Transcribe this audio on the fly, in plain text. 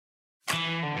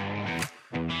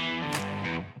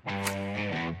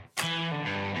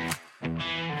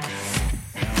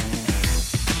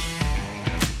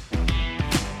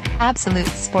Absolute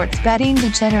sports betting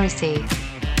degeneracy.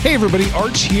 Hey everybody,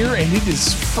 Arch here, and it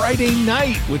is Friday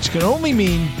night, which can only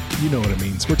mean, you know what it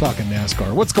means. We're talking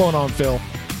NASCAR. What's going on, Phil?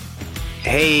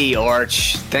 Hey,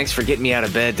 Arch. Thanks for getting me out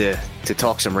of bed to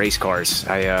talk some race cars.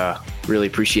 I really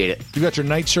appreciate it. You got your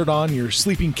nightshirt on, your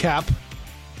sleeping cap.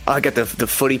 I got the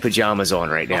footy pajamas on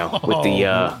right now with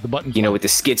the button, with the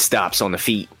skid stops on the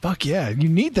feet. Fuck yeah, you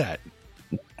need that.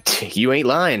 You ain't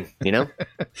lying,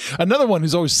 Another one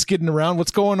who's always skidding around. What's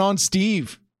going on,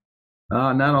 Steve?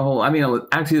 Not a whole. I mean,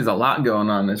 actually, there's a lot going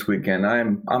on this weekend.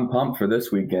 I'm pumped for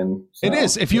this weekend. So. It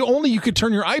is. If you could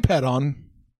turn your iPad on,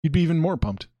 you'd be even more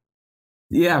pumped.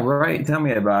 Yeah, right. Tell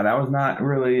me about it. I was not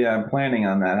really planning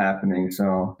on that happening,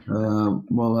 so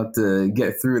we'll have to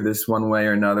get through this one way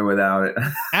or another without it.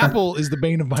 Apple is the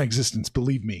bane of my existence.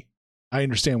 Believe me, I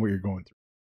understand what you're going through.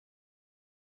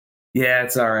 Yeah,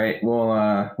 it's all right.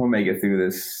 We'll make it through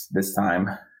this time.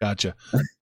 Gotcha.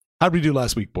 How did we do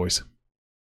last week, boys?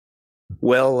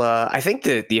 Well, I think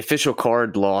the official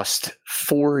card lost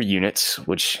 4 units,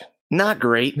 which not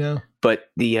great. No.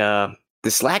 But the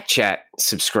Slack chat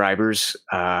subscribers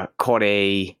caught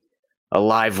a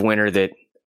live winner that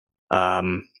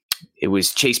it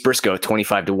was Chase Briscoe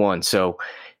 25-1. So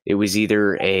it was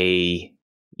either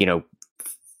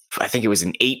I think it was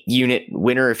an 8-unit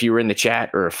winner if you were in the chat,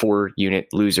 or a 4-unit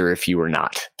loser if you were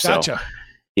not. So, gotcha.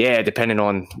 Yeah, depending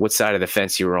on what side of the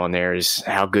fence you were on, there is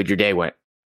how good your day went.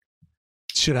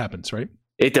 Shit happens, right?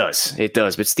 It does.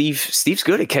 But Steve's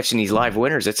good at catching these live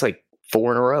winners. It's like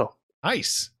 4 in a row.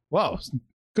 Nice. Wow.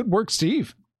 Good work,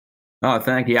 Steve. Oh,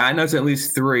 thank you. I know it's at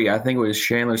least 3. I think it was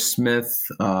Chandler Smith,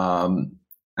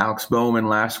 Alex Bowman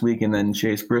last week, and then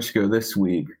Chase Briscoe this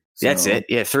week. So, that's it.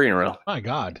 Yeah, 3 in a row. My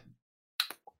God.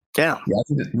 Yeah. I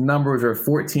think the numbers are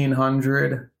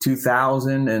 1,400,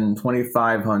 2,000, and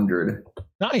 2,500.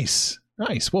 Nice.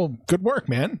 Well, good work,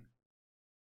 man.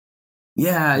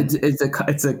 Yeah,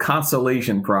 it's a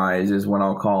consolation prize is what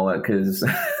I'll call it, because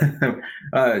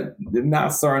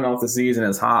not starting off the season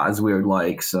as hot as we would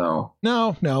like. So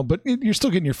no, but you're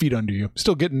still getting your feet under you,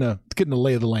 still getting the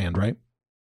lay of the land, right?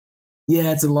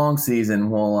 Yeah, it's a long season.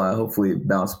 We'll hopefully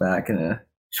bounce back in a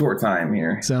short time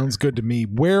here. Sounds good to me.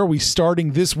 Where are we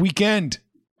starting this weekend?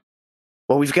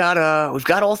 Well, we've got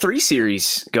all 3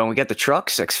 series going. We got the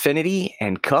trucks, Xfinity,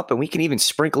 and Cup, and we can even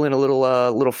sprinkle in a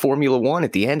little Formula One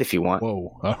at the end if you want.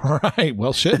 Whoa! All right.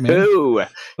 Well, shit, man. Ooh.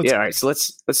 Yeah. All right. So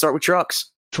let's start with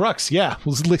trucks. Trucks. Yeah.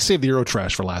 Let's save the Euro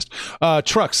trash for last.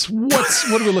 Trucks.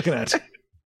 What are we looking at?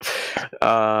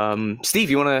 Steve,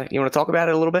 you wanna talk about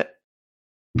it a little bit?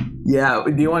 Yeah.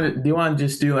 Do you want to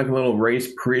just do like a little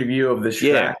race preview of the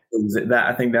track? Yeah.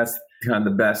 I think that's kind of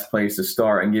the best place to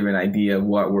start and give an idea of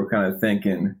what we're kind of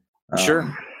thinking.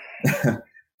 Sure.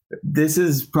 This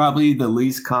is probably the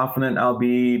least confident I'll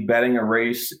be betting a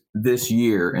race this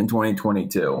year in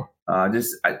 2022.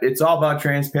 It's all about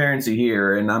transparency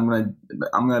here, and I'm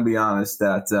gonna be honest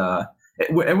that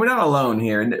and we're not alone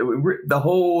here. And I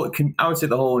would say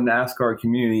the whole NASCAR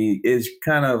community is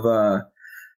kind of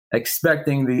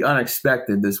expecting the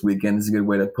unexpected this weekend is a good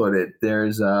way to put it.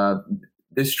 There's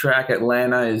this track,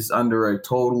 Atlanta, is under a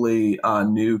totally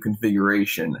new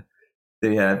configuration.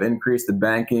 They have increased the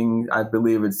banking. I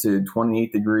believe it's to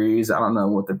 28 degrees. I don't know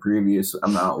what the previous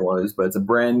amount was, but it's a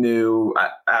brand new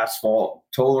asphalt,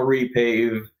 total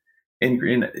repave.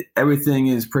 Everything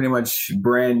is pretty much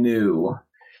brand new.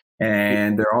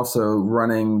 And they're also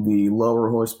running the lower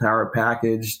horsepower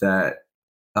package that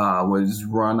was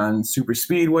run on super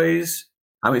speedways.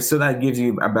 I mean, so that gives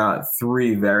you about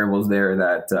 3 variables there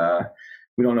that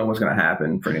we don't know what's going to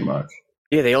happen pretty much.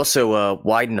 Yeah, they also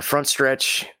widened the front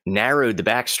stretch, narrowed the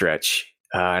back stretch,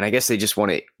 and I guess they just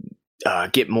want to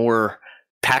get more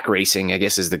pack racing, I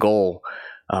guess, is the goal.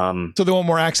 So they want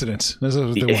more accidents. That's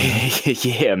what they want.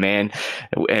 Yeah, man.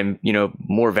 And,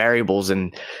 more variables.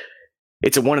 And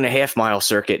it's a 1.5 mile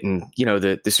circuit. And,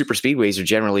 the super speedways are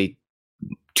generally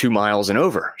 2 miles and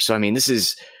over. So, I mean, this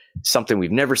is something we've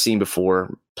never seen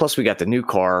before. Plus, we got the new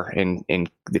car in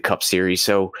the Cup Series.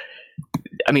 So,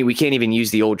 I mean, we can't even use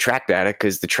the old track data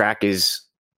because the track is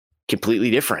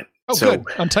completely different. Oh, so,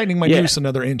 good. I'm tightening my noose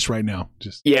another inch right now.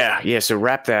 Yeah. So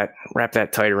wrap that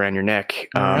tight around your neck.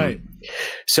 All right.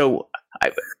 So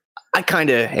I kind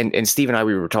of, and Steve and I,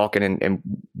 we were talking, and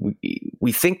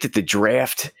we think that the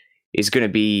draft is going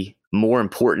to be more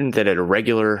important than at a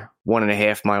regular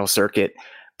 1.5 mile circuit,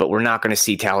 but we're not going to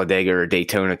see Talladega or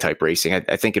Daytona type racing.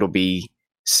 I think it'll be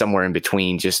somewhere in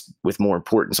between, just with more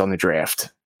importance on the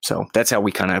draft. So that's how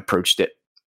we kind of approached it.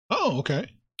 Oh, okay.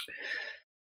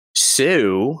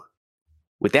 So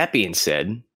with that being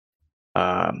said,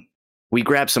 we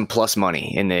grabbed some plus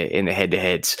money in the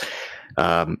head-to-heads.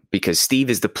 because Steve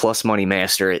is the plus money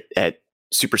master at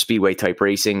super speedway type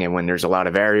racing. And when there's a lot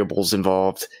of variables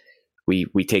involved, we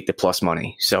take the plus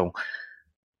money. So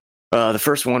the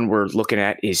first one we're looking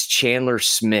at is Chandler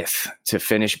Smith to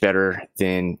finish better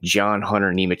than John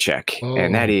Hunter Nemechek. Oh.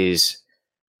 And that is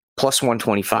plus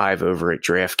 125 over at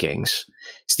DraftKings.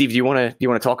 Steve, do you want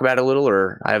to talk about it a little,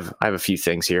 or I have a few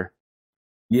things here.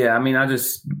 Yeah, I mean, I'll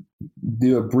just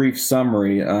do a brief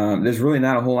summary. There's really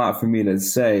not a whole lot for me to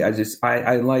say.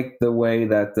 I like the way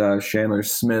that Chandler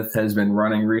Smith has been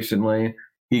running recently.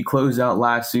 He closed out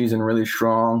last season really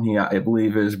strong. I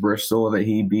believe it was Bristol that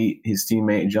he beat his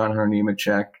teammate John Hunter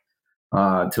Nemechek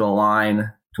to the line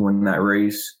to win that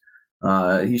race.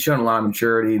 He's shown a lot of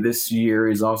maturity this year.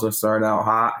 He's also started out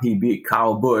hot. He beat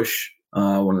Kyle Busch,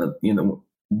 one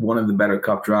of the better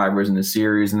Cup drivers in the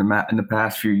series in the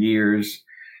past few years.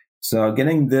 So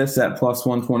getting this at plus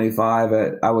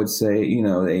 125 I would say,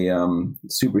 a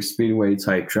super speedway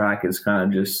type track is kind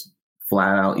of just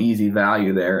flat out easy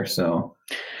value there. So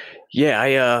yeah,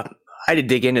 I had to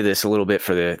dig into this a little bit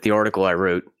for the article I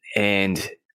wrote, and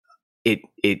it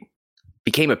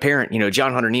became apparent,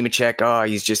 John Hunter Nemechek,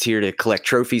 he's just here to collect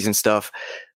trophies and stuff,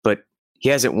 but he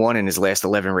hasn't won in his last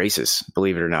 11 races,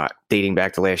 believe it or not, dating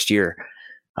back to last year.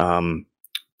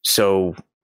 So,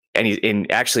 and in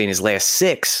his last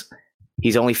 6,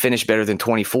 he's only finished better than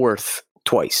 24th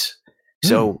twice.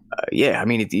 So, yeah, I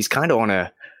mean, he's kind of on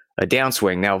a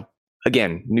downswing. Now,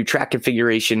 again, new track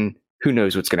configuration, who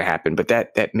knows what's going to happen, but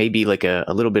that may be like a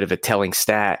little bit of a telling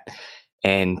stat.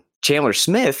 And Chandler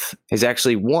Smith has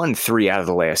actually won 3 out of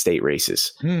the last 8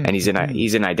 races, and he's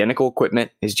in identical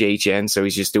equipment as JHN, so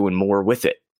he's just doing more with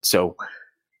it. So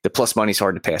the plus money's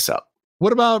hard to pass up.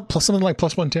 What about something like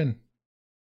plus 110?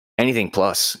 Anything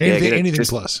plus. Anything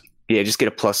plus. Yeah, just get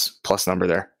a plus number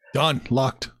there. Done.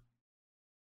 Locked.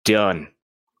 Done.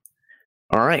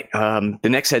 All right. The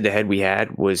next head-to-head we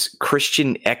had was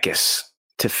Christian Eckes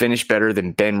to finish better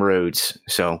than Ben Rhodes.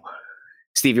 So,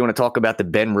 Steve, you want to talk about the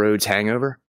Ben Rhodes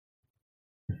hangover?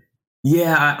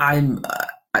 Yeah,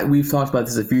 we've talked about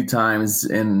this a few times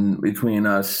in between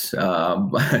us.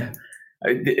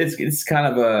 It's kind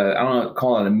of I don't know,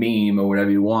 call it a meme or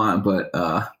whatever you want, but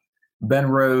Ben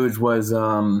Rhodes was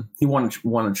he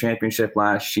won a championship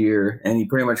last year, and he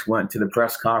pretty much went to the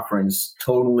press conference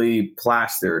totally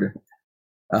plastered.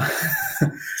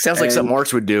 Sounds like something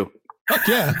Marks would do. Fuck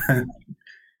yeah.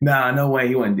 Nah, no way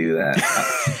he wouldn't do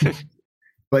that.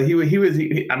 But he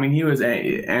was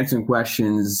answering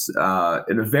questions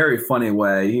in a very funny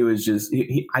way. He was just,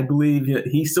 I believe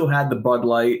he still had the Bud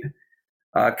Light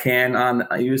can on.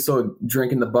 He was still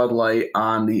drinking the Bud Light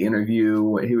on the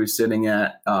interview he was sitting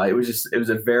at. It was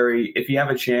a very, if you have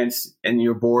a chance and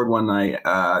you're bored one night,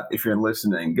 if you're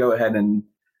listening, go ahead and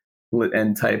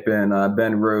type in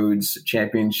Ben Rhodes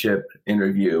championship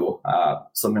interview,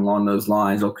 something along those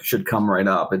lines. It should come right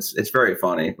up. It's very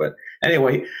funny. But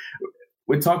anyway,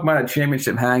 we're talking about a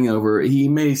championship hangover. He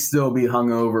may still be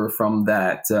hungover from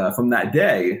that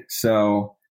day.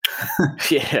 So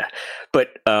yeah, but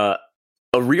a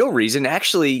real reason,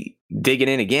 actually digging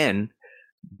in again,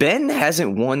 Ben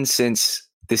hasn't won since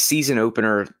the season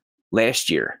opener last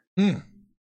year.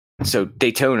 So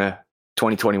Daytona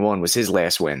 2021 was his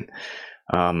last win.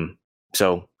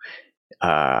 So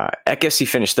Eckes, he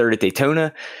finished 3rd at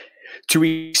Daytona. 2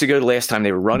 weeks ago, the last time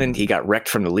they were running, he got wrecked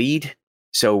from the lead.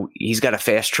 So he's got a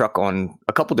fast truck on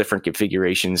a couple different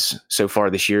configurations so far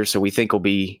this year. So we think he'll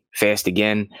be fast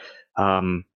again.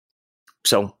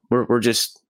 So we're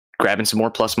just grabbing some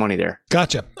more plus money there.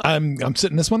 Gotcha. I'm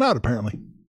sitting this one out apparently.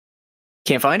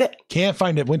 Can't find it? Can't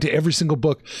find it. Went to every single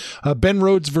book. Ben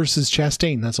Rhodes versus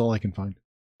Chastain. That's all I can find.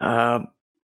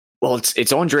 Well,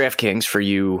 it's on DraftKings for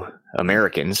you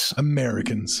Americans.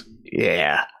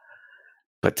 Yeah.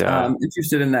 But I'm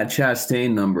interested in that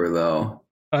Chastain number though.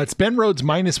 It's Ben Rhodes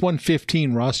minus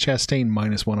 115, Ross Chastain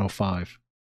minus 105.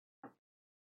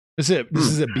 This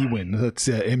is a B win. That's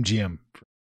MGM.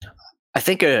 I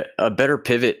think a better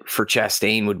pivot for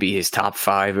Chastain would be his top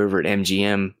 5 over at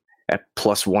MGM at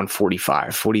plus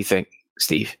 145. What do you think,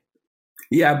 Steve?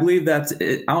 Yeah, I believe that's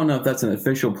it. I don't know if that's an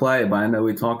official play, but I know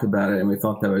we talked about it and we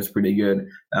thought that was pretty good.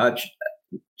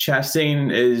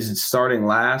 Chastain is starting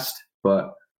last,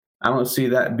 but I don't see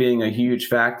that being a huge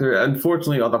factor.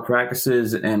 Unfortunately, all the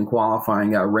practices and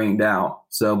qualifying got rained out.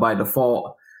 So by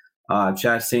default,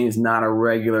 Chastain is not a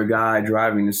regular guy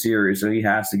driving the series, so he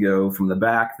has to go from the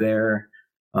back there.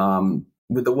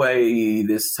 With the way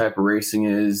this type of racing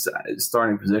is,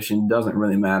 starting position doesn't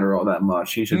really matter all that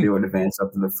much. He should be able to advance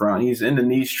up to the front. He's in the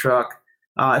niche truck.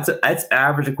 It's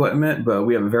average equipment, but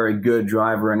we have a very good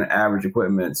driver in average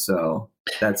equipment, so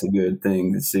that's a good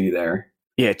thing to see there.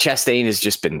 Yeah, Chastain has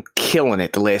just been killing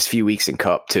it the last few weeks in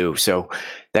Cup too. So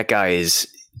that guy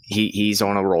he's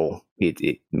on a roll.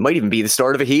 It might even be the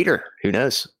start of a heater. Who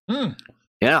knows?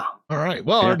 Yeah. All right.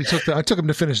 Well, I took him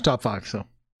to finish top 5. So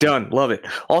done. Love it.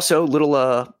 Also, little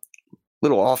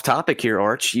off topic here,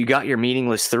 Arch. You got your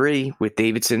meaningless 3 with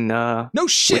Davidson. No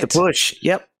shit. With the push.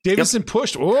 Yep. Davidson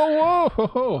pushed.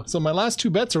 Whoa. So my last 2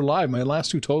 bets are live. My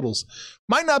last 2 totals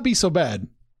might not be so bad.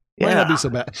 Might not be so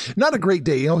bad. Not a great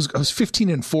day. I was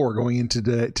 15-4 going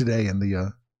into today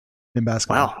in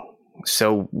basketball. Wow.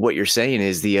 So what you're saying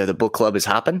is the book club is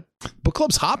hopping? Book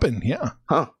club's hopping, yeah.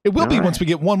 Huh. It will be once we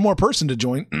get one more person to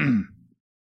join.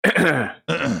 Hey,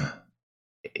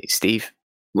 Steve.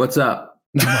 What's up?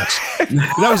 Not much.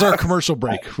 That was our commercial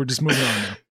break. We're just moving on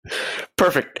now.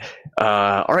 Perfect.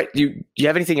 All right. Do you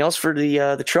have anything else for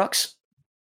the trucks?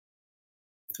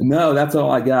 No, that's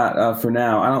all I got for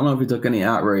now. I don't know if we took any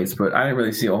outrights, but I didn't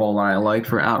really see a whole lot I liked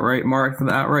for the outright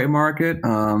market.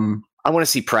 I want to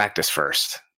see practice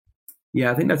first. Yeah,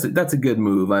 I think that's a good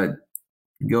move. I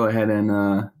go ahead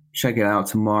and check it out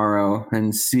tomorrow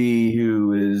and see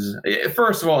who is.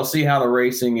 First of all, see how the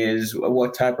racing is,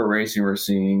 what type of racing we're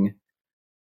seeing,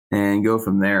 and go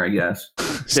from there. I guess.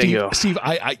 Steve,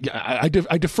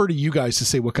 I defer to you guys to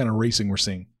say what kind of racing we're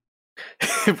seeing.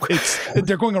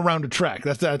 They're going around a track.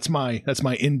 That's my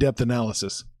in-depth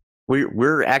analysis.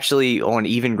 We're actually on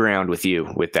even ground with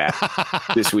you with that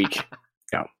this week.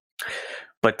 Yeah.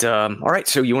 But all right,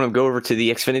 so you want to go over to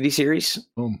the Xfinity series?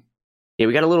 Yeah,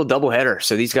 we got a little doubleheader.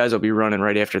 So these guys will be running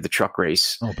right after the truck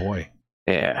race. Oh boy.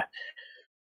 Yeah.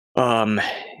 And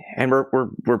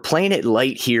we're playing it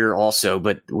light here also,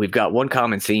 but we've got one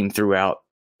common theme throughout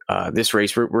this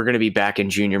race. We're going to be back in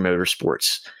junior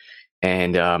motorsports,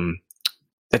 and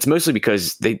that's mostly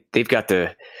because they've got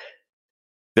the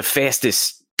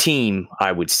fastest team,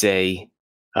 I would say,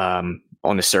 on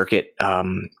the circuit.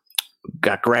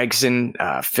 Got Gregson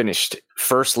finished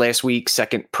first last week,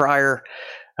 second prior.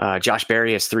 Josh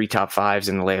Berry has 3 top 5s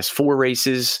in the last 4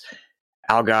 races.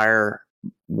 Allgaier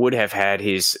would have had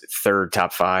his 3rd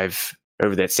top 5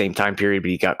 over that same time period, but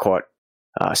he got caught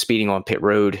speeding on pit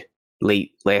road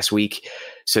late last week.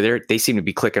 So they seem to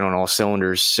be clicking on all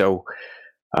cylinders. So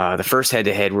the first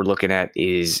head-to-head we're looking at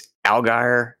is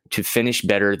Allgaier to finish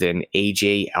better than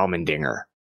AJ Allmendinger.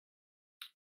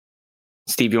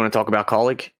 Steve, you want to talk about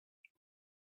Kaulig?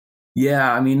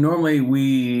 Yeah, I mean, normally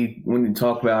when we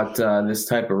talk about this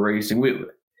type of racing,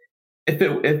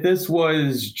 if this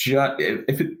was just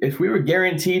if we were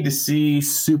guaranteed to see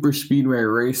super speedway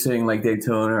racing like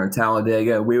Daytona or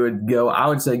Talladega, I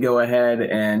would say go ahead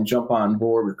and jump on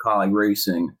board with Kaulig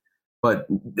Racing. But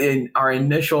our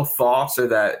initial thoughts are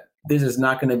that this is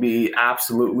not going to be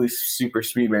absolutely super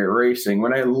speedway racing.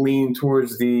 When I lean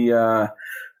towards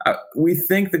we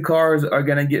think the cars are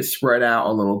going to get spread out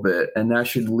a little bit, and that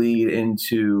should lead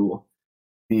into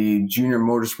the junior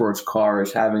motorsports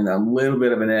cars having a little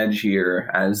bit of an edge here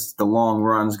as the long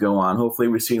runs go on. Hopefully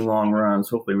we see long runs.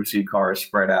 Hopefully we see cars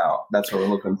spread out. That's what we're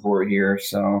looking for here.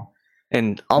 So,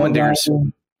 and Allmendinger's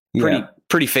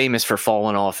pretty famous for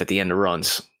falling off at the end of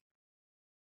runs.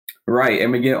 Right.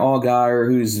 And we get Allgaier,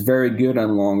 who's very good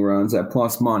on long runs at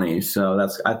plus money. So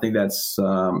I think that's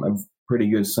a pretty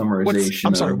good summarization.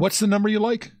 I'm sorry, what's the number you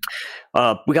like?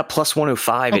 We got plus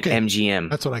 105 at MGM.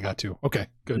 That's what I got too. Okay,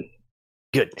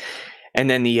 good. And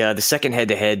then the second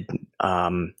head-to-head,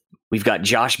 we've got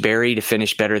Josh Berry to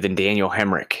finish better than Daniel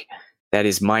Hemrick. That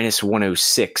is minus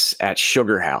 106 at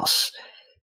Sugar House.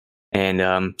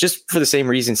 And just for the same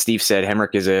reason Steve said,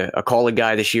 Hemrick is a Kaulig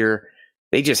guy this year.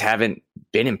 They just haven't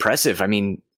been impressive. I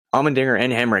mean, Allmendinger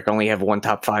and Hemrick only have 1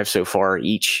 top 5 so far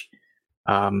each.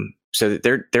 So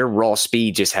their raw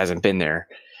speed just hasn't been there,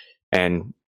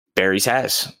 and Berry's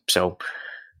has. So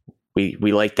we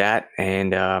like that,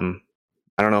 and I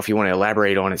don't know if you want to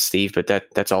elaborate on it, Steve, but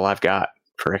that's all I've got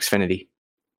for Xfinity.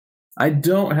 I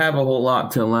don't have a whole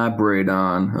lot to elaborate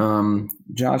on.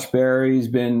 Josh Berry's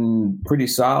been pretty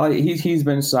solid. He's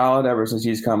been solid ever since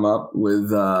he's come up with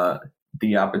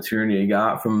the opportunity he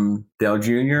got from Dale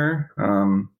Jr.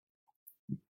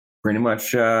 Pretty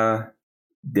much.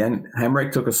 Then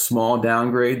Hemrick took a small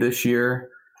downgrade this year.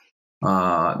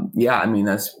 I mean,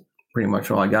 that's pretty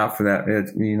much all I got for that,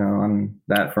 on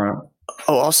that front.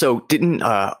 Oh, also, didn't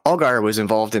Allgaier was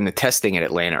involved in the testing at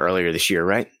Atlanta earlier this year,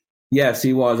 right? Yes,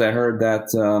 he was. I heard that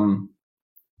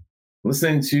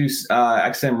listening to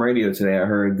XM radio today. I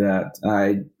heard that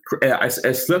I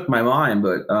slipped my mind,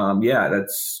 but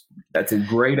that's a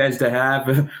great edge to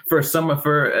have for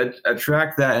a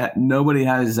track that nobody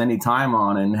has any time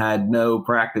on and had no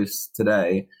practice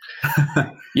today.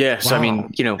 Yeah, so I mean,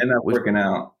 and that's working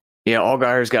out. Yeah,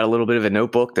 Allgaier's got a little bit of a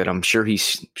notebook that I'm sure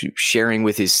he's sharing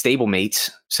with his stablemates,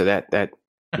 so that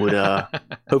would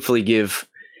hopefully give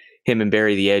him and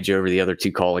Barry the edge over the other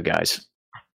two Calla guys.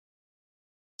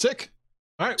 Sick.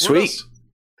 All right, sweet.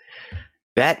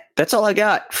 That's all I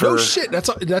got for. No shit. That's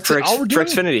all we're doing.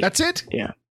 For Xfinity. That's it.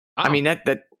 Yeah. Wow. I mean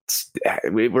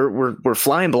we're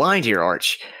flying blind here,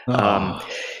 Arch.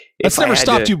 That's never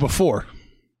stopped you before.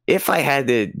 If I had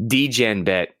to degen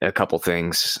bet a couple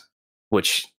things,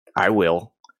 which I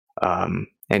will, and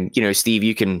Steve,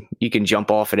 you can jump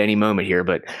off at any moment here,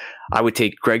 but I would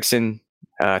take Gragson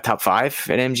top 5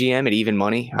 at MGM at even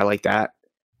money. I like that.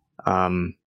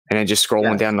 And then just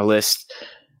scrolling down the list,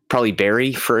 probably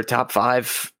Barry for a top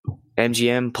 5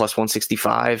 MGM plus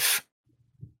 165,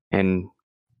 and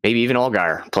maybe even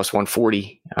Allgaier plus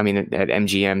 140. I mean, at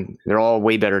MGM, they're all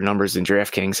way better numbers than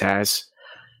DraftKings has.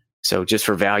 So just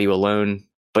for value alone.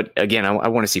 But again, I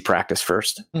want to see practice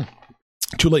first.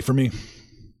 Too late for me.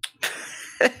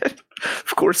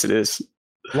 Of course it is.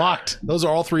 Locked. Those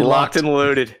are all 3 locked and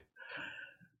loaded.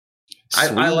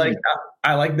 I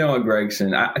like Noah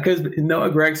Gragson because Noah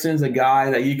Gregson's a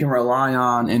guy that you can rely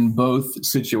on in both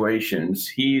situations.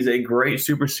 He's a great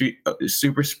super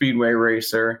speedway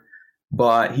racer,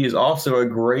 but he's also a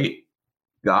great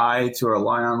guy to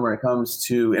rely on when it comes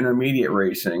to intermediate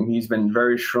racing. He's been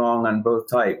very strong on both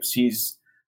types. He's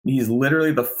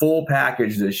literally the full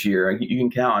package this year. You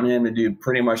can count on him to do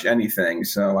pretty much anything.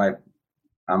 So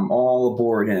I'm all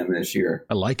aboard him this year.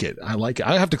 I like it.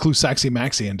 I have to clue Saxy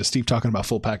Maxi into Steve talking about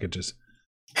full packages.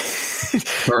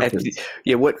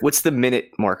 Yeah. What's the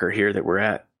minute marker here that we're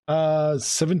at?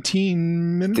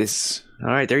 17 minutes. All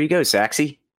right. There you go,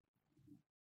 Saxy.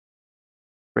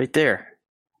 Right there.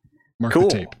 Mark cool.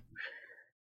 the tape.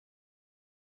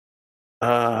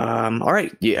 All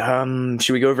right. Yeah.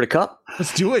 Should we go over to Cup?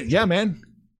 Let's do it. Yeah, man.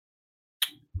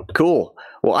 Cool.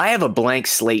 Well, I have a blank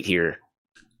slate here,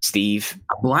 Steve.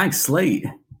 A blank slate?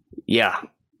 Yeah.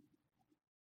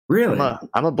 Really?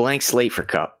 I'm a blank slate for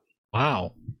Cup.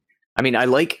 Wow. I mean, I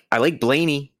like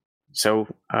Blaney, so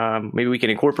maybe we can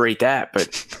incorporate that.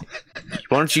 But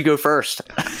why don't you go first?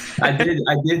 I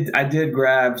did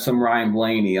grab some Ryan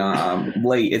Blaney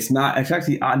late. It's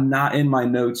actually not in my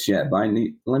notes yet, but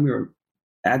let me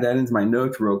add that into my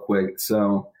notes real quick.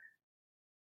 So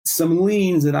some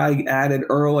leans that I added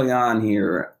early on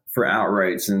here for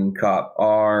outrights in Cup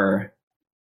are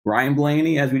Ryan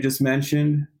Blaney, as we just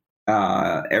mentioned.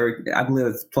 Eric, I believe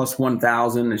it's plus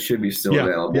 1,000. It should be still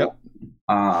available. Yep.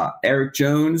 Eric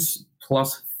Jones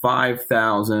plus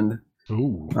 5,000.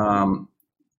 Ooh.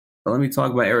 Let me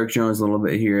talk about Eric Jones a little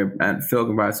bit here. And Phil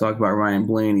can probably talk about Ryan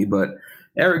Blaney, but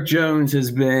Eric Jones has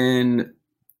been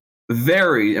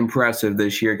very impressive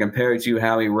this year compared to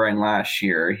how he ran last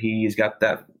year. He's got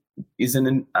that. He's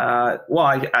in. I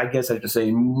guess I should say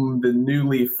the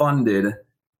newly funded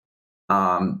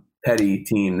Petty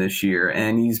team this year,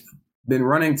 and he's been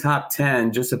running top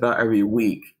 10 just about every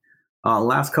week.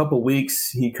 Last couple weeks,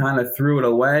 he kind of threw it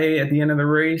away at the end of the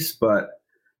race, but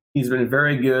he's been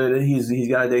very good. He's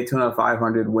got a Daytona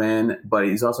 500 win, but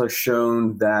he's also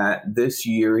shown that this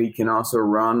year he can also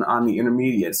run on the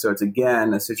intermediate. So it's,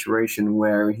 again, a situation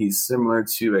where he's similar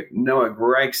to Noah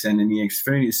Gragson in the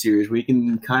Xfinity Series, where he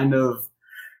can kind of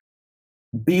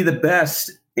be the best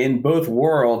in both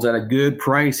worlds at a good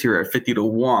price here at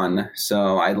 50-1.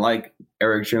 So I like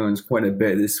Eric Jones quite a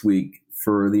bit this week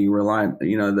for the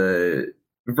the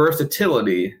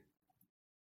versatility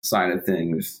side of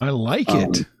things. I like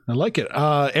it. I like it.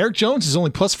 Eric Jones is only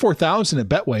plus 4,000 at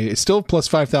Betway. It's still plus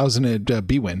 5,000 at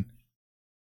BWin.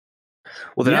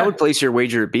 Well, then I would place your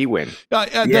wager at BWin.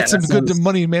 That's some good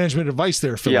money management advice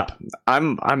there, Philip. Yeah,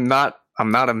 I'm not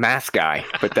a math guy,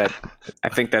 but I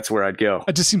think that's where I'd go.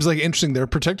 It just seems like interesting. They're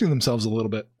protecting themselves a little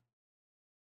bit.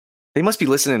 They must be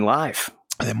listening live.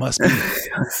 They must be.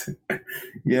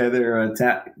 Yeah,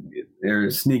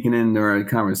 they're sneaking in their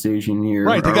conversation here.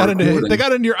 Right, they got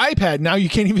into your iPad. Now you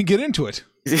can't even get into it.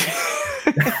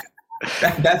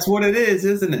 That's what it is,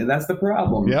 isn't it? That's the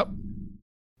problem. Yep.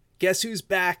 Guess who's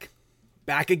back?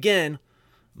 Back again.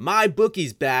 My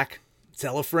bookie's back.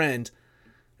 Tell a friend.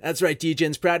 That's right,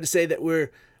 DJ's proud to say that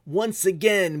we're once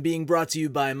again being brought to you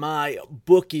by My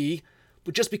Bookie.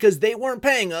 But just because they weren't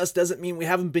paying us doesn't mean we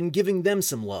haven't been giving them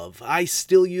some love. I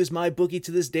still use My Bookie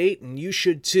to this date, and you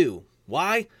should too.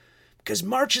 Why? Because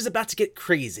March is about to get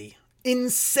crazy.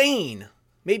 Insane.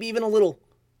 Maybe even a little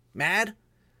mad.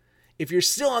 If you're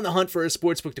still on the hunt for a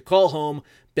sportsbook to call home,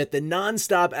 bet the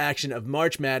non-stop action of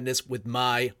March Madness with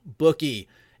My Bookie.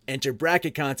 Enter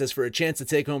bracket contests for a chance to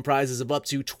take home prizes of up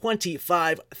to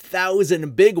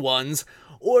 25,000 big ones,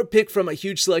 or pick from a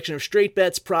huge selection of straight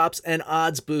bets, props, and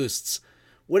odds boosts.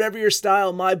 Whatever your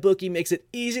style, MyBookie makes it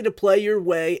easy to play your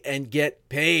way and get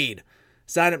paid.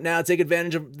 Sign up now, take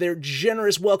advantage of their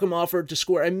generous welcome offer to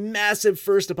score a massive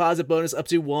first deposit bonus up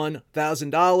to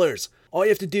 $1,000. All you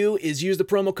have to do is use the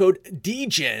promo code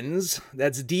DEGENS,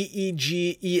 that's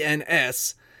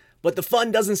DEGENS, but the fun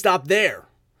doesn't stop there.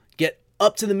 Get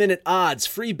up-to-the-minute odds,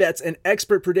 free bets, and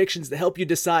expert predictions to help you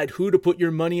decide who to put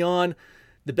your money on.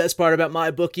 The best part about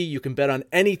MyBookie, you can bet on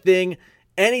anything,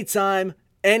 anytime,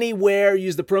 anywhere.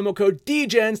 Use the promo code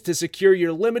DEGENS to secure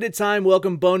your limited time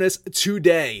welcome bonus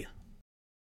today.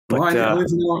 But,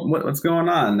 what's going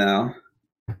on now?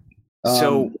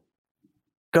 So,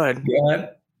 go ahead. Go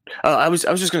ahead. I was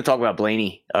just going to talk about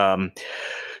Blaney.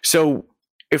 So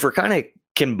if we're kind of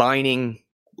combining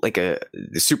like the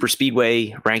super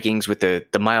speedway rankings with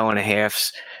the mile and a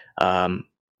halves,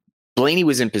 Blaney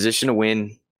was in position to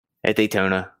win at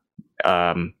Daytona.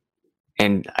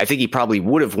 And I think he probably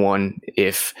would have won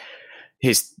if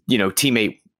his,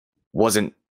 teammate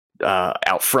wasn't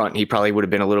out front. He probably would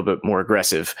have been a little bit more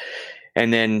aggressive.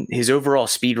 And then his overall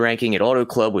speed ranking at Auto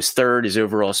Club was third. His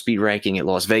overall speed ranking at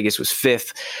Las Vegas was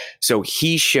fifth. So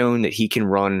he's shown that he can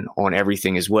run on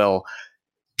everything as well.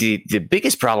 The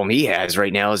biggest problem he has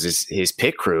right now is his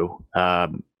pit crew.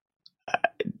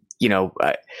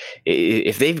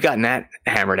 If they've gotten that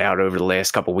hammered out over the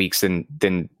last couple of weeks,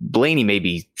 then Blaney may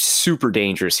be super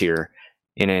dangerous here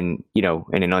in an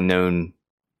unknown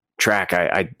track.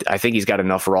 I think he's got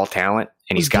enough raw talent,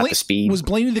 and he's got the speed. Was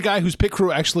Blaney the guy whose pit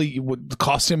crew actually would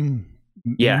cost him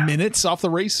minutes off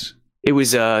the race? It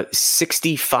was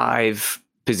 65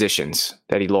 positions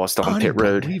that he lost on pit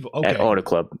road at Auto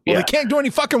Club. Well, they can't do any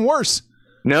fucking worse.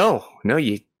 No,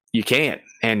 you can't.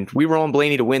 And we were on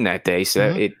Blaney to win that day,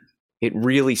 so it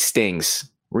really stings,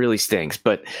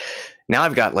 But now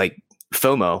I've got like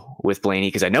FOMO with Blaney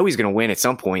because I know he's going to win at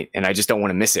some point, and I just don't want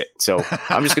to miss it. So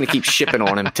I'm just going to keep shipping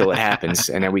on him till it happens,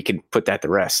 and then we can put that to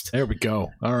rest. There we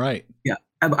go. All right. Yeah,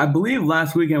 I believe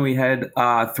last weekend we had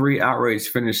 3 outrights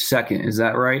finish second. Is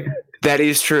that right? That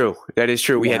is true.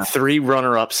 We had 3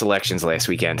 runner-up selections last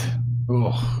weekend.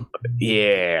 Oh.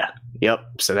 Yeah. Yep.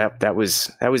 So that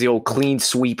was the old clean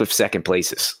sweep of second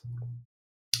places.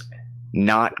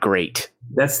 Not great.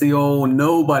 That's the old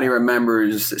nobody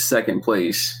remembers second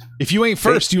place. If you ain't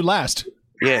first, you last.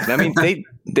 Yeah, I mean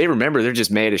they remember. They're just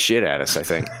mad as shit at us, I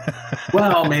think.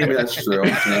 Well, maybe that's true.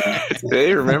 Yeah.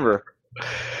 They remember.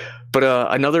 But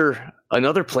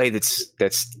another play that's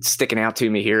sticking out to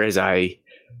me here as I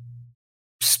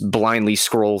blindly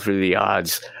scroll through the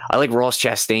odds. I like Ross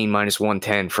Chastain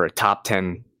 -110 for a top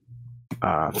 10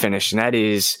 finish, and that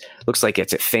looks like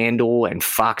it's at FanDuel and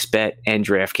Fox Bet and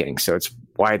DraftKings, so it's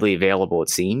widely available. It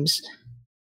seems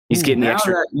he's getting the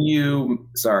extra.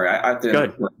 I have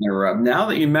to interrupt. Now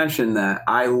that you mentioned that,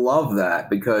 I love that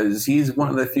because he's one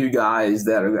of the few guys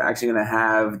that are actually going to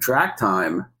have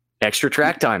extra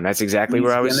track time. That's exactly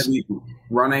where I was. He's going to be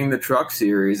running the Truck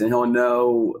Series, and he'll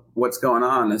know what's going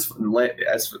on. As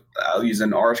I'll use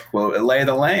an Arch quote, "Lay of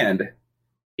the land."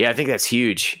 Yeah, I think that's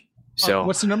huge. So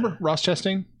what's the number? Ross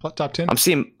Chastain, top 10? I'm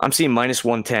seeing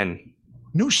 -110.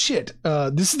 No shit.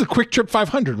 This is the Quick Trip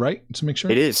 500, right? To make sure.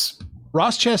 It is.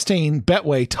 Ross Chastain,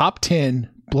 Betway, top 10,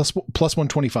 plus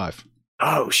 125.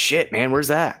 Oh shit, man. Where's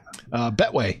that?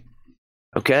 Betway.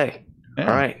 Okay.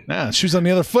 Yeah. All right. Shoes on the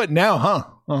other foot now, huh?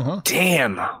 Uh-huh.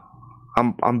 Damn.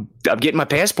 I'm getting my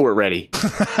passport ready.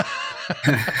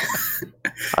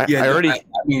 I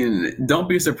mean, don't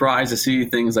be surprised to see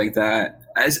things like that.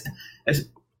 As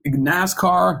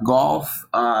NASCAR, golf,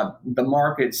 the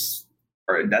markets,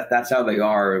 that's how they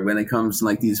are when it comes to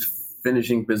like these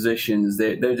finishing positions.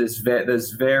 They're just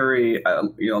there's very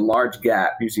large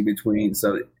gap usually between.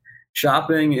 So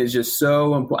shopping is just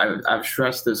so important. I've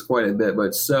stressed this quite a bit, but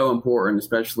it's so important,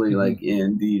 especially like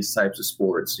in these types of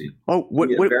sports. What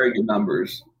very good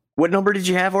numbers. What number did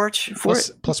you have, Arch?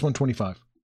 Plus 125.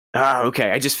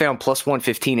 Okay. I just found plus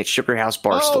 115 at Sugar House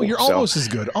Barstool. Oh, you're almost as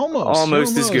good.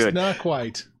 Almost as good. Not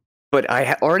quite. But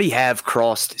I already have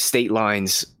crossed state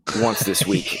lines once this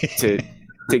week to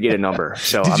get a number.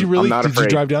 So did you really? I'm not afraid.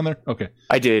 Did you drive down there? Okay.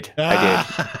 I did.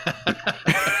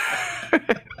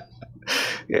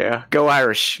 Yeah. Go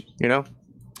Irish, Go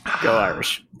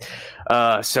Irish.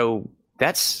 So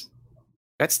that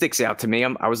sticks out to me.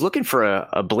 I was looking for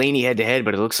a Blaney head-to-head,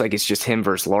 but it looks like it's just him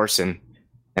versus Larson,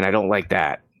 and I don't like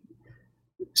that.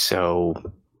 So,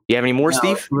 you have any more,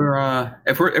 Steve?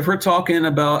 If we're talking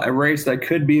about a race that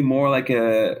could be more like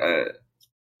a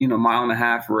mile and a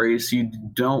half race, you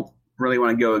don't really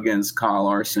want to go against Kyle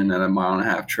Larson at a mile and a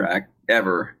half track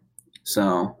ever.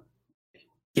 So,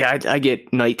 yeah, I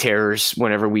get night terrors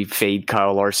whenever we fade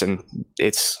Kyle Larson.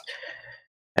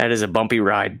 That is a bumpy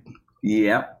ride.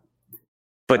 Yep.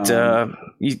 But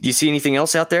you see anything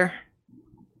else out there?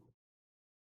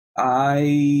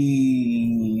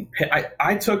 I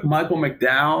took Michael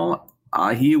McDowell.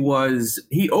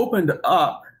 He opened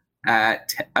up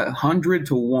at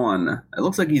 100-1. It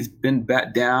looks like he's been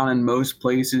bet down in most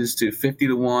places to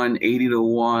 50-1,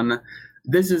 80-1.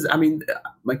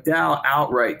 McDowell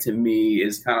outright to me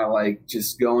is kind of like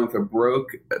just going for broke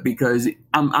because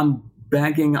I'm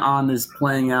banking on this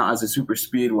playing out as a super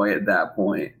speedway at that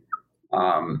point.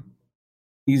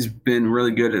 He's been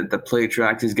really good at the play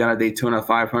tracks. He's got a Daytona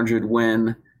 500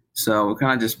 win. So we're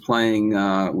kind of just playing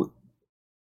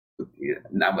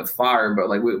not with fire, but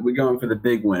like we're going for the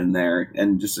big win there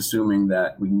and just assuming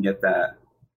that we can get that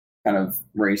kind of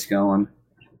race going.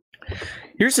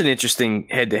 Here's an interesting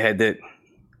head-to-head that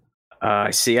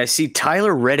I see. I see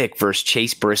Tyler Reddick versus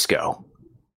Chase Briscoe.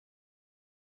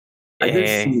 I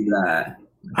did see that.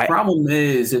 The problem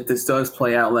is if this does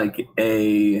play out like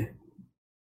a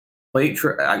plate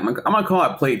track, I'm gonna call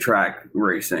it plate track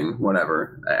racing,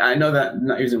 whatever. I know that I'm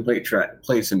not using plate track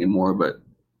plates anymore, but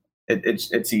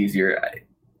it's easier.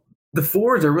 The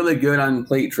Fords are really good on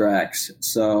plate tracks,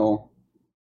 so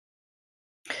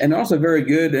and also very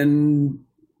good in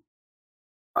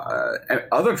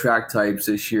other track types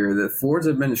this year. The Fords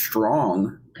have been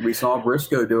strong. We saw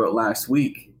Briscoe do it last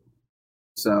week,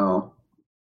 so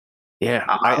yeah,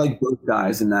 I like both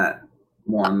guys in that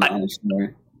one.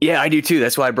 Honestly. Yeah, I do too.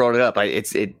 That's why I brought it up. I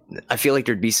feel like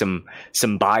there'd be some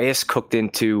bias cooked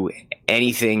into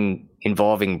anything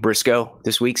involving Briscoe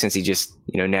this week since he just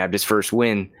nabbed his first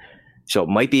win. So it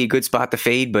might be a good spot to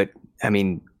fade, but I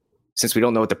mean, since we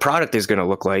don't know what the product is going to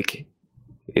look like,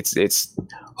 it's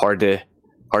hard to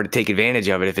take advantage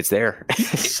of it if it's there.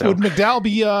 So, would McDowell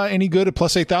be any good at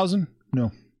plus 8,000?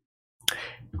 No.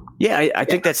 Yeah, I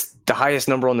think that's the highest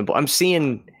number on the board. I'm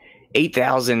seeing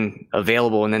 8,000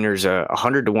 available, and then there's 100-1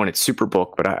 at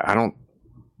Superbook, but I don't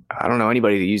know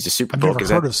anybody that used a Superbook. I've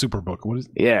never heard of Superbook. What is?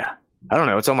 Yeah, I don't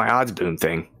know. It's on my odds boom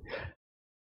thing.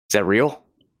 Is that real?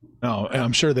 No,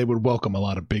 I'm sure they would welcome a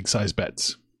lot of big size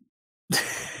bets. Yeah,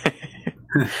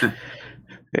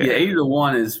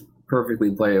 80-1 is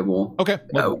perfectly playable. Okay.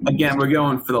 Again, we're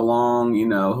going for the long,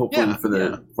 hoping for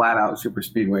the flat out super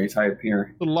speedway type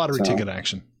here. Little lottery ticket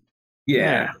action.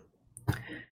 Yeah.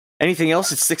 Anything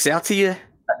else that sticks out to you?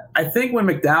 I think when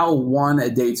McDowell won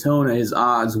at Daytona, his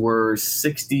odds were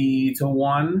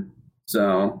 60-1.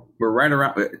 So we're right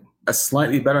around a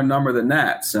slightly better number than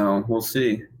that. So we'll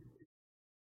see.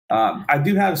 I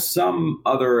do have some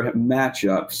other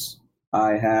matchups.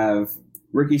 I have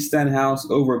Ricky Stenhouse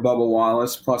over Bubba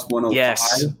Wallace plus 105.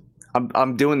 Yes.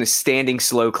 I'm doing the standing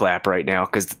slow clap right now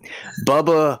because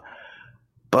Bubba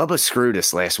screwed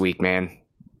us last week, man.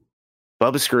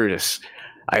 Bubba screwed us.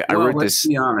 I wrote this. Let's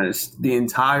be honest. The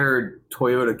entire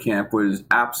Toyota camp was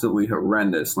absolutely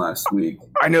horrendous last week.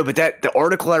 I know, but the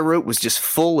article I wrote was just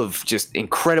full of just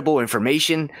incredible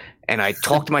information, and I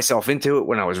talked myself into it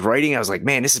when I was writing. I was like,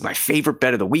 man, this is my favorite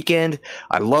bet of the weekend.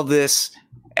 I love this.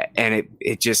 And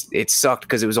it sucked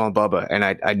because it was on Bubba, and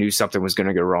I knew something was going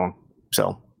to go wrong.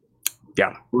 So,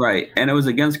 yeah. Right. And it was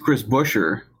against Chris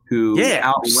Buescher, who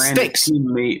outran his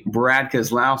teammate Brad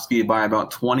Keselowski by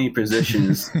about 20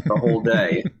 positions the whole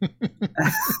day.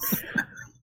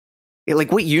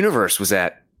 Like, what universe was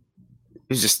that? It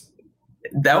was just...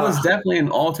 That was definitely an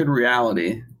altered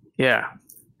reality. Yeah.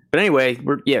 But anyway,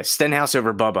 Stenhouse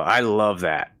over Bubba. I love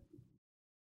that.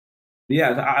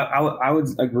 Yeah, I would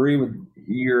agree with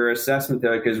your assessment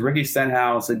there because Ricky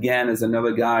Stenhouse, again, is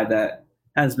another guy that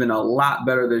has been a lot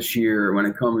better this year when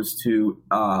it comes to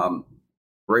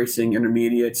racing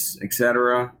intermediates,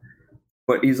 etc.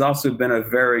 But he's also been a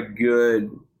very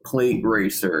good plate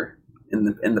racer in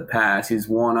the past. He's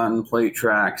won on plate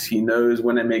tracks. He knows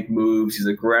when to make moves. He's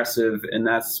aggressive, and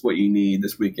that's what you need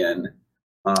this weekend.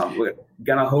 We're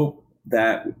gonna hope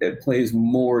that it plays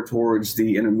more towards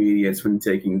the intermediates when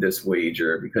taking this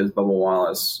wager because Bubba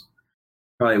Wallace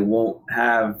probably won't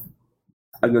have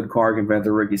a good car compared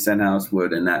to Ricky Stenhouse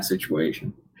would in that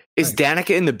situation. Is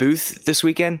Danica in the booth this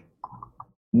weekend?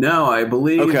 No, I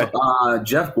believe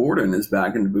Jeff Gordon is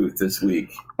back in the booth this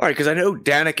week. All right, because I know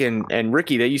Danica and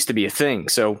Ricky, they used to be a thing.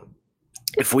 So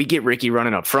if we get Ricky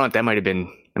running up front, that might have been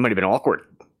awkward.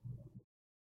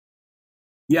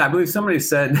 Yeah, I believe somebody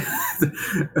said,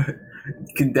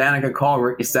 can Danica call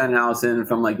Ricky Stenhouse in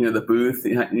from the booth?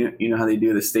 You know how they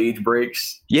do the stage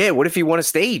breaks? Yeah, what if he won a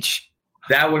stage?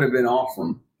 That would have been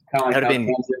awesome. Kind of like how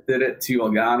Kansas did it to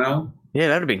Logano. Yeah,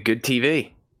 that would have been good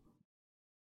TV.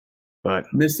 But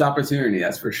missed opportunity,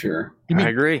 that's for sure. I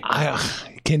agree.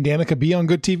 Can Danica be on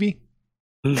good TV?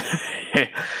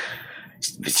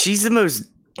 She's the most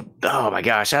oh my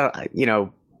gosh, I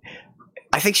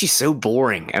think she's so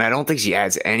boring, and I don't think she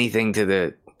adds anything to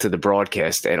the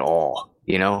broadcast at all.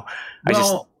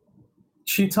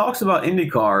 She talks about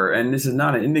IndyCar, and this is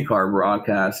not an IndyCar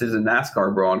broadcast. This is a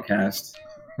NASCAR broadcast.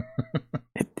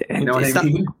 And,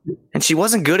 and she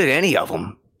wasn't good at any of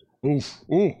them. Oof.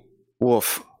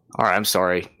 Woof. All right, I'm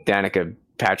sorry, Danica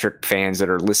Patrick fans that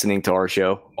are listening to our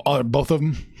show. Both of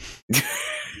them.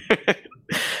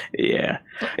 Yeah.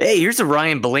 Hey, here's a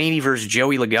Ryan Blaney versus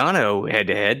Joey Logano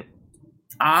head-to-head.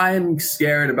 I'm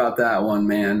scared about that one,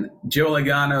 man. Joe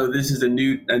Logano, this is a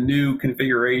new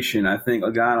configuration. I think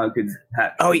Logano could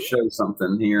show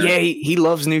something here. Yeah, he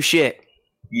loves new shit.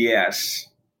 Yes.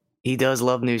 He does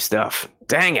love new stuff.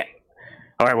 Dang it.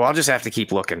 All right, well, I'll just have to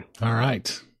keep looking. All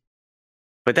right.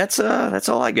 But that's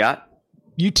all I got.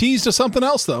 You teased us something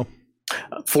else, though.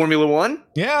 Formula One?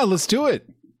 Yeah, let's do it.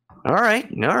 All right.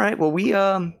 Well, we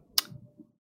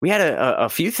had a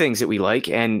few things that we like,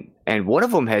 and one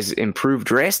of them has improved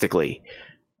drastically.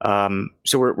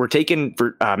 So we're taking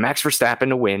Max Verstappen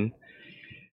to win.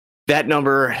 That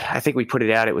number, I think we put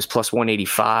it out. It was plus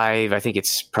 185. I think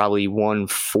it's probably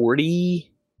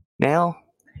 140 now.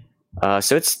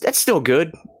 So that's still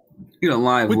good. Get a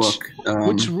live look.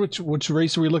 Which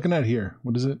race are we looking at here?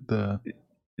 What is it?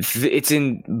 It's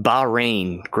in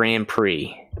Bahrain Grand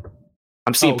Prix.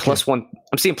 I'm seeing plus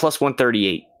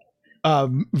 138.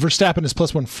 Verstappen is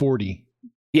plus 140.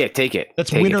 Yeah, take it. That's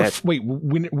take winner. it.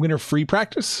 Winner free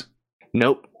practice?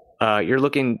 Nope. You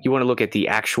want to look at the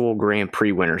actual Grand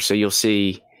Prix winner. So you'll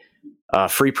see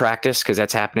free practice because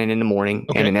that's happening in the morning.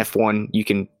 Okay. And in F1, you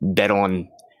can bet on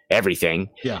everything.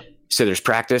 Yeah. So there's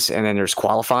practice and then there's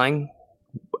qualifying.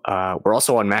 We're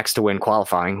also on Max to win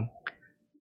qualifying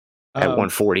at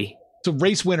 140. So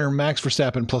race winner, Max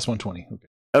Verstappen plus 120.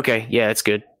 Okay. Yeah, that's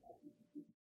good.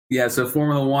 Yeah. So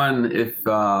Formula One, if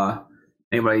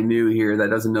anybody new here that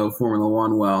doesn't know Formula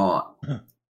One well,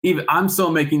 even I'm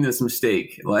still making this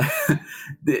mistake. Like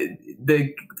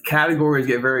the categories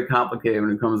get very complicated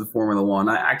when it comes to Formula One.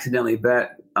 I accidentally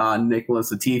bet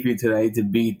Nicholas Latifi today to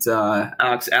beat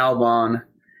Alex Albon.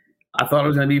 I thought it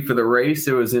was going to be for the race.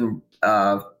 It was in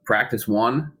practice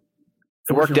one.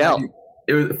 It worked out.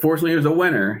 Fortunately, it was a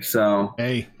winner. So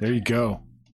hey, there you go.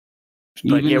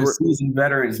 Even the seasoned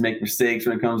veterans make mistakes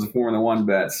when it comes to Formula One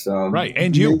bets. So right,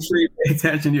 and you make sure you pay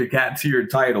attention to your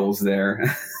titles there.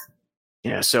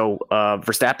 Yeah. So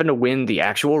Verstappen to win the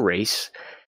actual race,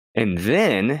 and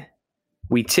then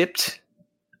we tipped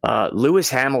Lewis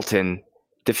Hamilton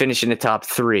to finish in the top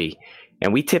 3,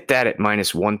 and we tipped that at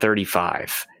minus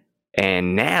 135.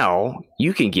 And now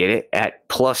you can get it at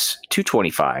plus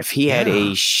 225. He had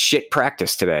a shit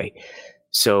practice today.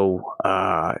 So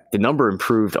the number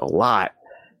improved a lot.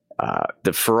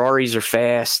 The Ferraris are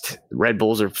fast. The Red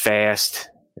Bulls are fast.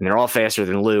 And they're all faster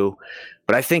than Lou.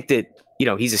 But I think that,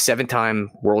 he's a 7-time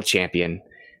world champion.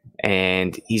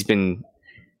 And he's been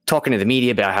talking to the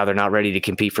media about how they're not ready to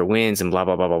compete for wins and blah,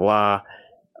 blah, blah, blah, blah.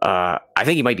 I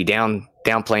think he might be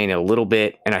downplaying it a little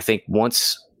bit. And I think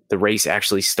once the race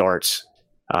actually starts,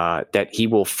 that he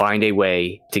will find a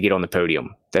way to get on the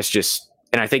podium. That's just,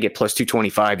 and I think at plus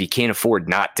 225, you can't afford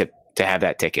not to have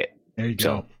that ticket. There you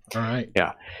go. All right.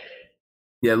 Yeah.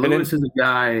 Yeah. Lewis is a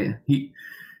guy.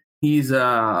 He's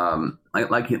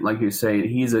like you say,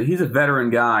 he's a veteran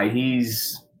guy.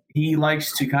 He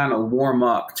likes to kind of warm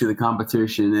up to the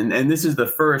competition, and this is the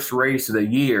first race of the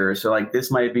year. So like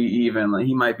this might be even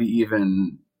he might be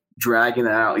even dragging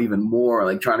it out even more,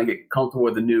 like trying to get comfortable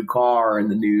with the new car and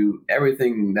the new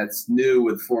everything that's new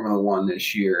with Formula One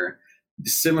this year.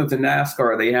 Similar to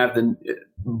NASCAR, they have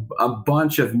a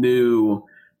bunch of new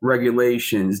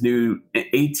regulations, new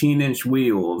 18-inch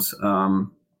wheels.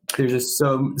 There's just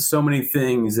so many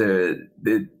things that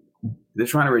they're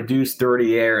trying to reduce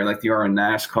dirty air like they are in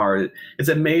NASCAR. It's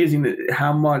amazing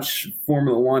how much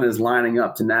Formula One is lining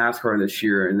up to NASCAR this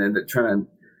year, and then they're trying to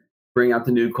bring out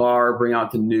the new car, bring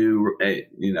out the new,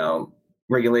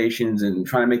 regulations, and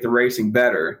trying to make the racing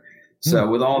better. So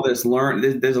with all this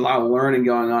there's a lot of learning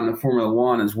going on in Formula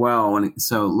One as well. And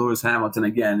so Lewis Hamilton,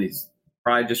 again, he's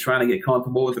probably just trying to get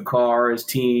comfortable with the car, his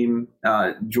team,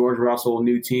 George Russell,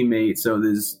 new teammate. So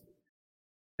obviously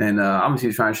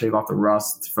he's trying to shake off the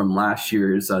rust from last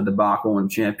year's debacle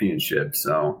and championship.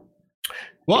 So.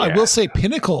 Well, yeah. I will say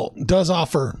Pinnacle does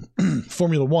offer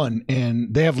Formula One,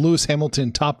 and they have Lewis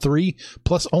Hamilton top 3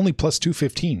 plus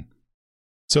 215.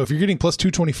 So if you're getting plus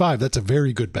 225, that's a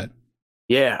very good bet.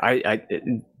 Yeah, I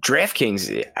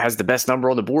DraftKings has the best number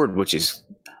on the board, which is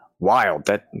wild.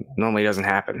 That normally doesn't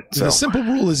happen. So the simple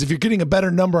rule is if you're getting a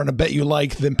better number on a bet you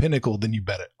like than Pinnacle, then you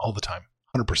bet it all the time,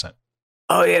 100%.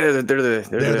 Oh yeah, they're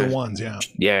the ones. Yeah.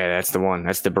 Yeah, that's the one.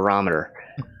 That's the barometer.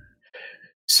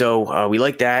 So we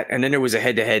like that. And then there was a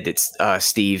head-to-head that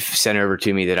Steve sent over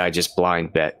to me that I just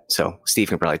blind bet. So Steve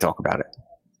can probably talk about it.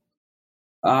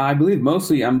 I believe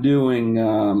mostly I'm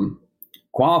doing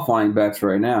qualifying bets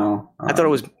right now. I thought it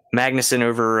was Magnuson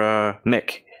over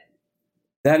Mick.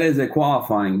 That is a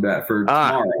qualifying bet for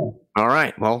tomorrow. All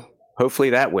right. Well,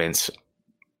 hopefully that wins.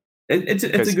 It's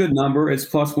a good number. It's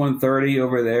plus 130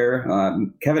 over there.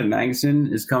 Kevin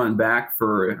Magnuson is coming back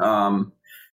for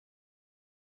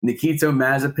Nikita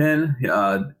Mazepin.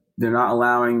 They're not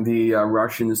allowing the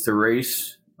Russians to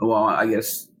race. Well, I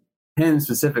guess him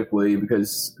specifically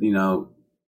because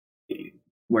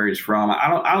where he's from. I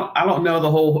don't know the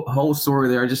whole story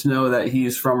there. I just know that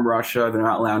he's from Russia. They're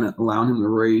not allowing him to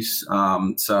race.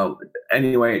 So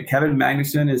anyway, Kevin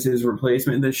Magnuson is his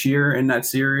replacement this year in that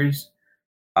series.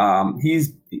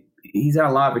 He's had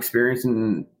a lot of experience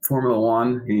in Formula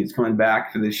One. He's coming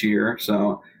back for this year.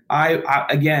 So I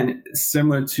again,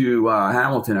 similar to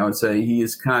Hamilton, I would say he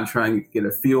is kind of trying to get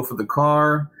a feel for the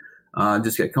car,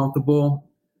 just get comfortable.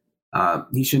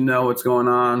 He should know what's going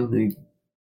on. He's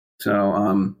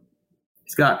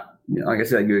got, like I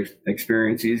said, good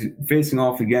experience. He's facing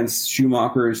off against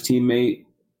Schumacher's teammate.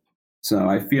 So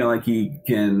I feel like he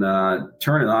can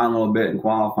turn it on a little bit in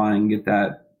qualifying, get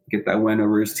that win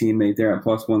over his teammate there at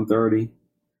plus 130.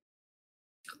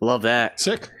 Love that.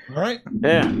 Sick. All right.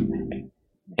 Yeah.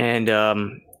 And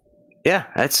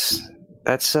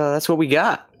that's what we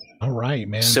got. All right,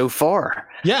 man. So far.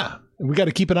 Yeah. We got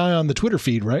to keep an eye on the Twitter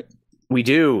feed, right? We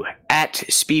do, at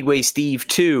Speedway Steve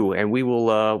 2, and we will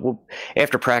we'll,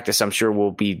 after practice, I'm sure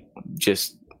we'll be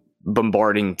just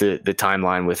bombarding the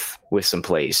timeline with some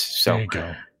plays. So there you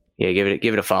go. Yeah,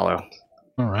 give it a follow.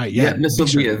 All right. Yeah. This will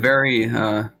be a very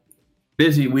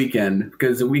busy weekend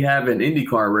because we have an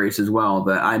IndyCar race as well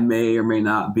that I may or may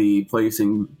not be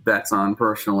placing bets on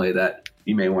personally that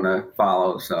you may want to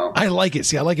follow. So I like it.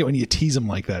 See, I like it when you tease them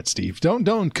like that, Steve.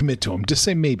 Don't commit to them. Just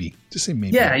say maybe. Just say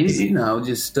maybe. Yeah,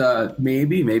 just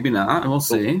maybe, maybe not. We'll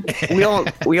see. we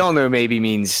all know maybe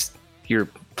means you're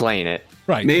playing it.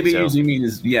 Right. Maybe usually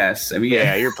means yes. I mean,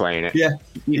 yeah, you're playing it. Yeah.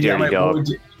 You dirty dog.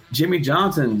 Jimmy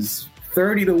Johnson's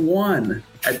 30-1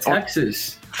 at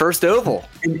Texas. First oval.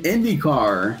 An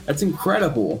IndyCar. That's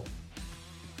incredible.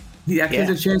 He actually has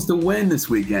a chance to win this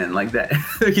weekend like that.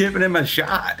 They're giving him a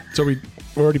shot. So we're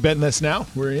already betting this now?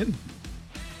 We're in?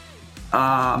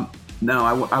 No,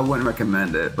 I wouldn't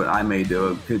recommend it, but I may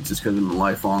do it just because I'm a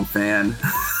lifelong fan.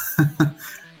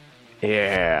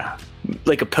 Yeah.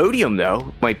 Like a podium,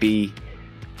 though, might be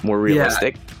more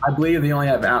realistic. Yeah, I believe they only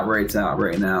have outrights out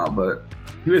right now, but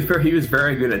he was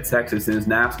very good at Texas in his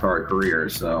NASCAR career,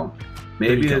 so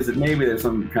maybe there's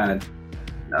some kind of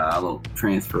little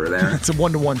transfer there. It's a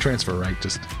 1-to-1 transfer, right?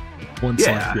 Just one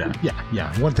slide.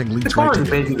 Yeah. One thing leads the car right to is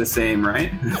basically the same,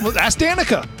 right? Well, ask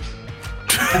Danica.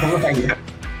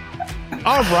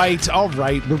 All right.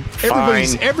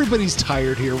 Everybody's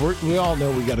tired here. We all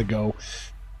know we got to go.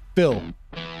 Phil,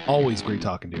 always great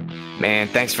talking to you. Man,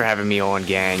 thanks for having me on,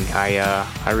 gang.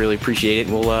 I really appreciate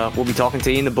it. We'll be talking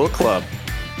to you in the book club.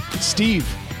 Steve.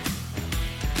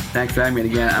 Thanks for having me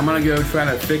again. I'm going to go try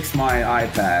to fix my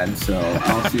iPad, so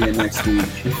I'll see you next week.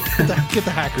 Get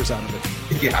the hackers out of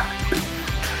it. Yeah.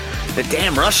 The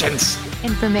damn Russians.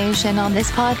 Information on this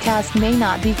podcast may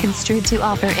not be construed to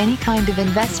offer any kind of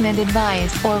investment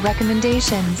advice or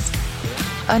recommendations.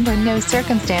 Under no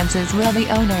circumstances will the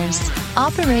owners,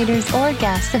 operators, or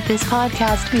guests of this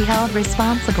podcast be held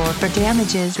responsible for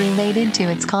damages related to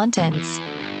its contents.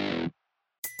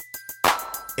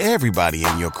 Everybody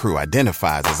in your crew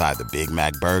identifies as either Big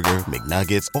Mac Burger,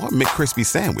 McNuggets, or McCrispy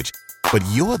Sandwich. But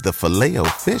you're the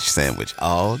Filet-O-Fish Sandwich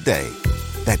all day.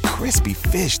 That crispy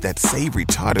fish, that savory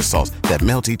tartar sauce, that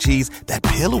melty cheese, that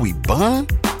pillowy bun.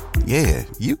 Yeah,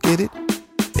 you get it.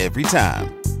 Every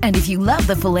time. And if you love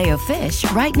the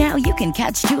Filet-O-Fish, right now you can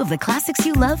catch two of the classics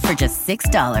you love for just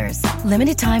 $6.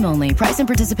 Limited time only. Price and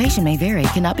participation may vary.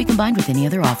 Cannot be combined with any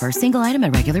other offer. Single item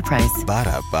at regular price.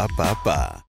 Ba-da-ba-ba-ba.